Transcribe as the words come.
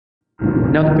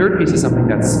Now, the third piece is something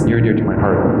that's near and dear to my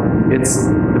heart. It's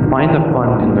to find the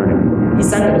fun in learning. 第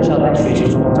三个就是要在学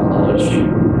习中找到乐趣。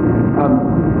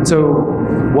So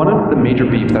one of the major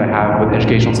beefs that I have with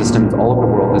educational systems all over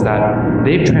the world is that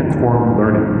they've transformed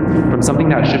learning from something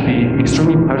that should be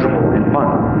extremely pleasurable and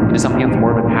fun into something that's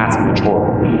more of a task and a chore.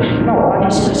 那我发现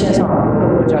现在线上很多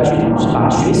国家系统是把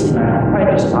学习呢快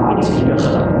乐是把它变成一个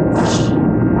很难的事。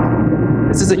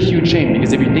This is a huge shame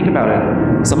because if you think about it,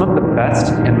 some of the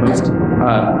best and most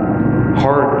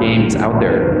hard games out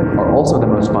there are also the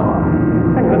most fun.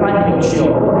 那你会发现很有趣哦，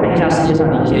如果看一下世界上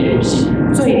的一些游戏，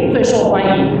最受欢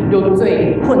迎又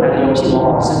最困难的游戏，往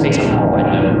往是非常好玩的。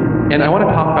And I want to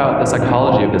talk about the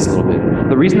psychology of this a little bit.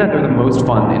 The reason that they're the most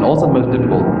fun and also the most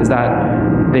difficult is that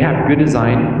they have good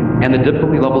design and the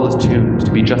difficulty level is tuned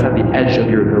to be just at the edge of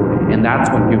your ability, and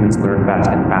that's when humans learn fast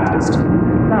and fastest.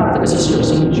 那这个其实有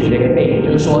心理学的一个背景，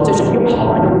就是说这种又好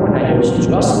玩又困难的游戏，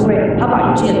主要是因为它把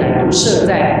游戏的难度设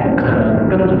在不可能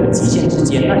跟你的极限之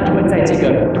间，那你就会在这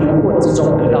个突破之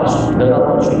中得到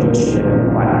乐趣，就学得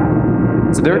更快。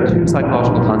So there are two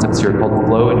psychological concepts here called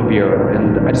flow and fear,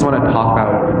 and I just want to talk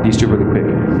about these two really quick.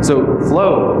 So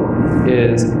flow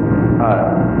is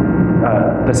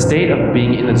the state of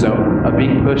being in the zone, of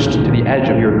being pushed to the edge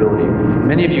of your ability.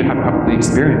 Many of you have probably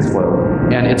experienced flow,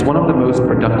 and it's one of the most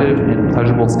productive and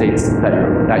pleasurable states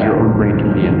that your own brain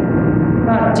can be in.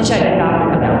 那接下来跟大家分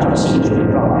享两种心理学的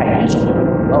状态，第一种的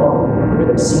flow， 我们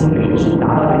的心流是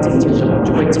达到一个境界之后，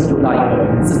就会进入到一个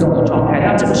自动的状态。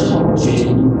那这个时候，你的学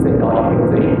习力最高，也会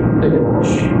最有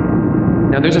趣。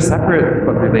Now, there's a separate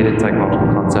but related psychological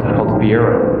concept called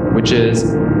Viera, which is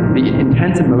the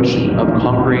intense emotion of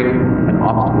conquering an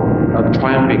obstacle, of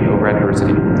triumphing over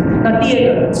adversity. 那第二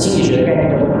个心理学的概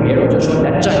念叫做 Viera， 就是说你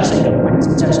在战胜一个环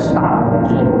境、战胜大魔王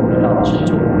之后得到的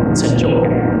成就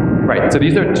感。Right. So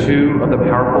these are two of the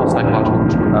powerful psychological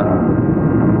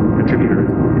contributors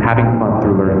to having fun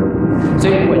through learning. 所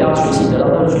以如果要学习得到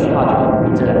乐趣的话，就要努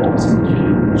力这两种心理学的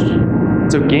本质。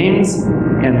So games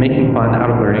and making fun out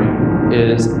of learning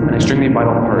is an extremely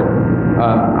vital part.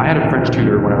 I had a French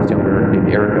tutor when I was younger named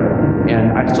Erica,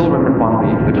 and I still remember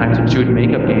fondly the times when she would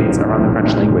make up games around the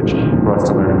French language for us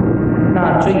to learn.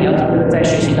 那所以你要记得，在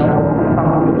学习当中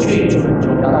放入有趣就很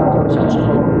重要。当我小时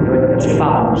候有一个学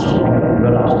法文的时候，那个语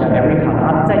文老师叫 Erica，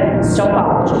 他在教法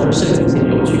文的时候就设计一些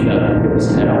有趣的游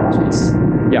戏来让我学习。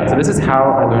Yeah, so this is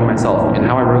how I learned myself and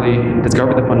how I really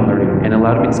discovered the fun in learning and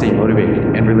allowed me to stay motivated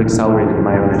and really accelerated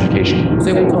my own education.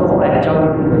 所以我从后来的教育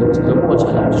的这个过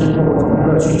程呢，就是通过从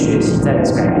乐趣学习，在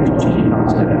改变一种学习方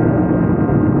式来改变。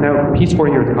Now, piece 4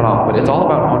 here is cut off, but it's all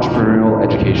about entrepreneurial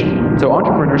education. So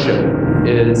entrepreneurship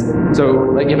is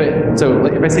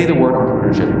if I say the word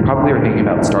entrepreneurship, you probably are thinking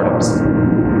about startups.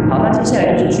 好，那接下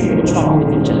来就是具有创业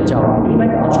精神的教育。因为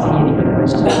讲到创业，你可能会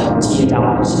想到企业家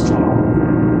或者是创业。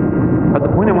But the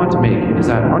point I want to make is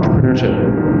that entrepreneurship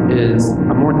is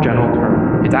a more general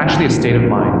term. It's actually a state of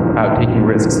mind about taking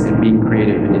risks and being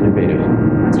creative and innovative.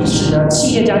 其实呢，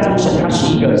企业家精神它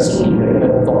是一个心理的一个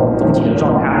总体的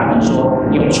状态，就是说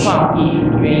你有创意，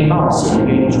你愿意冒险，你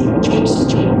愿意主动求新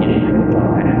求变的一个状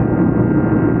态。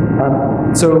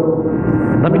So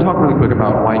let me talk really quick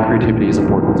about why creativity is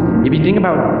important. If you think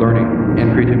about learning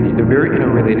and creativity, they're very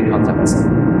interrelated concepts.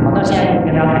 好，那现在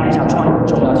跟大家谈一下创意的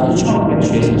重要。其实创意跟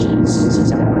学习是息息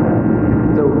相关的。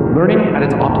So learning at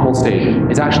its optimal stage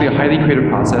is actually a highly creative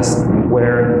process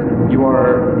where you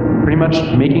are pretty much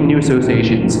making new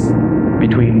associations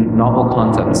between novel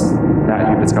concepts that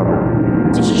you discovered.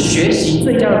 其实学习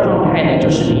最佳的状态呢，就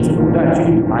是你一直不断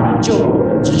去把你旧有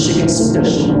的知识跟新的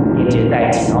事物连接在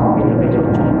一起，然后变得非常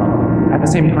重要。At the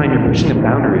same time, you're pushing the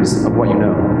boundaries of what you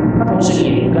know. 那同时你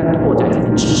也不断拓展自己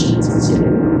知识的极限。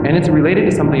And it's related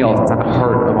to something else that's at the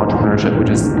heart of entrepreneurship,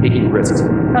 which is taking risks.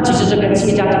 那其实这跟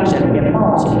企业家精神里面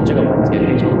冒险的这个环节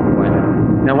非常有关。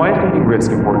Now, why is taking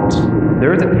risk important?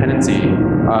 There is a tendency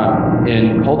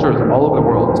in cultures all over the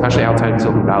world, especially outside of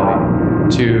Silicon Valley,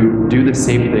 to do the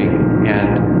safe thing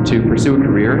and to pursue a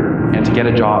career and to get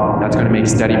a job that's going to make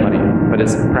steady money, but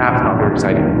it's perhaps not very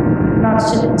exciting. 那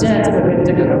现在这个跟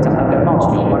讲到跟冒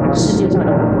险有关，世界上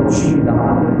有很多区域的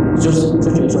话，就觉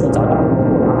得说你找到工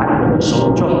作啊，有的收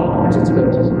入就好，但是这个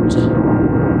其实不是很好。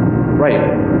Right.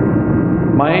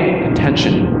 My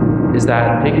intention is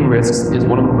that taking risks is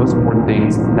one of the most important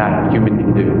things that a human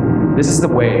can do. This is the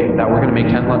way that we're going to make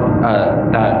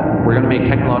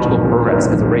technological progress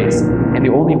as a race, and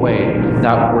the only way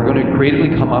that we're going to creatively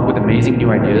come up with amazing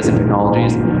new ideas and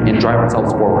technologies and drive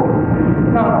ourselves forward.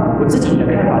 那我自己的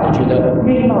看法就觉得，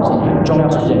愿意冒险很重要，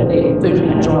是人类最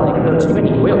很重要的一个乐趣。因为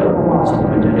你唯有通过冒险，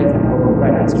人类才能够不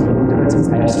断的进入这个精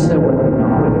彩的新的文明，然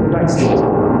后会不断新的想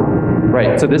法。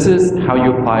Right, so this is how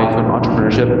you apply sort of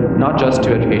entrepreneurship, not just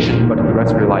to education, but to the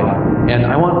rest of your life. And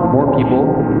I want more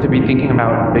people to be thinking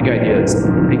about big ideas,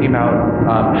 thinking about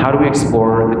how do we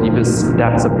explore the deepest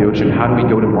depths of the ocean, how do we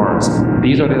go to Mars.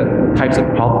 These are the types of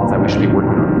problems that we should be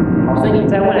working on. 好，所以你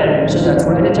在未来人生呢，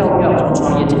除了在教育要有这种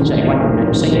创业精神以外，你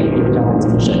人生也可以有这样的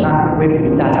精神。那我也鼓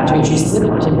励大家就可以去思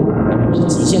考一些不可能或是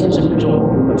极限的事，比如说我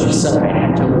们如何去深海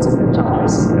探究或是跟上学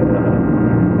习等等。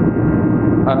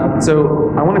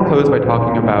So I want to close by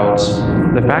talking about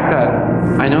the fact that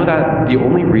I know that the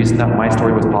only reason that my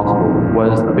story was possible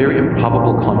was a very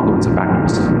improbable confluence of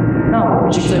factors. 那我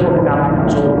必须最后跟大家分享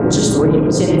说，之所以有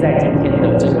现在今天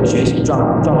的这个学习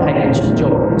状态跟成就，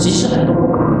其实是很多不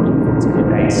可能因素结合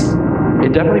在一起。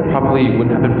It definitely probably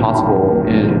wouldn't have been possible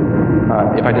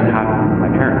if I didn't have my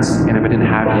parents and if I didn't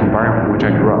have the environment in which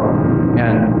I grew up.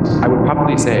 And I would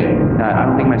probably say that I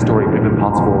don't think my story could have been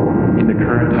possible in the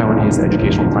current Taiwanese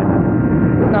educational climate.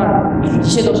 那一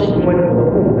切都是因为我的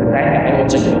父母的带领，还有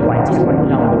整个环境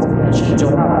让我有今天的成就。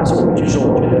那可是我必须说，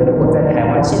我觉得如果在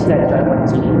台湾现在的教育环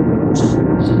境，我的故事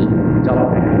是比较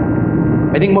不太可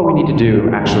能。I think what we need to do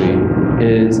actually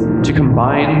is to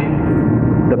combine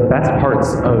the best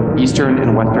parts of Eastern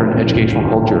and Western educational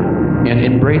culture and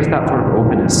embrace that sort of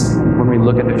openness when we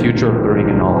look at the future of learning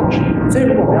and knowledge. 所以，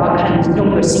如果我们要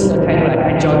用一个新的态度来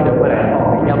看教育的未来的话，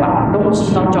我们一定要把东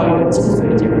西方教育的精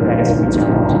髓结合在一起，这样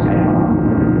保持开放。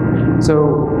So,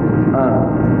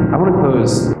 I want to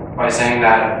close by saying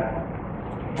that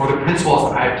for the principles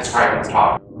that I have described in this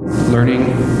talk, learning,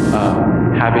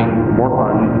 having more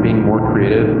fun, being more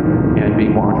creative, and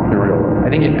being more entrepreneurial. I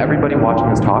think if everybody watching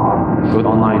this talk, both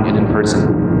online and in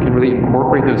person, can really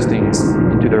incorporate those things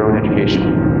into their own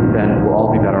education, then we'll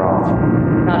all be better off.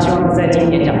 那希望在今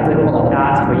天演讲最后呢，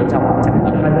大家可以像我们讲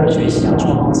的快乐学习啊、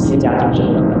创意企业家精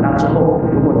神等等。那之后，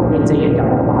如果你听这演讲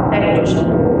的话，带入生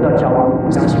活的教育，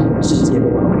我相信我们世界不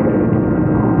会更美。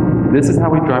This is how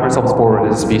we drive ourselves forward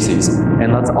as a species,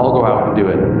 and let's all go out and do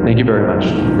it. Thank you very much.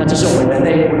 那这是我们人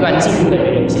类不断进步的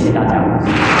原因，谢谢大家。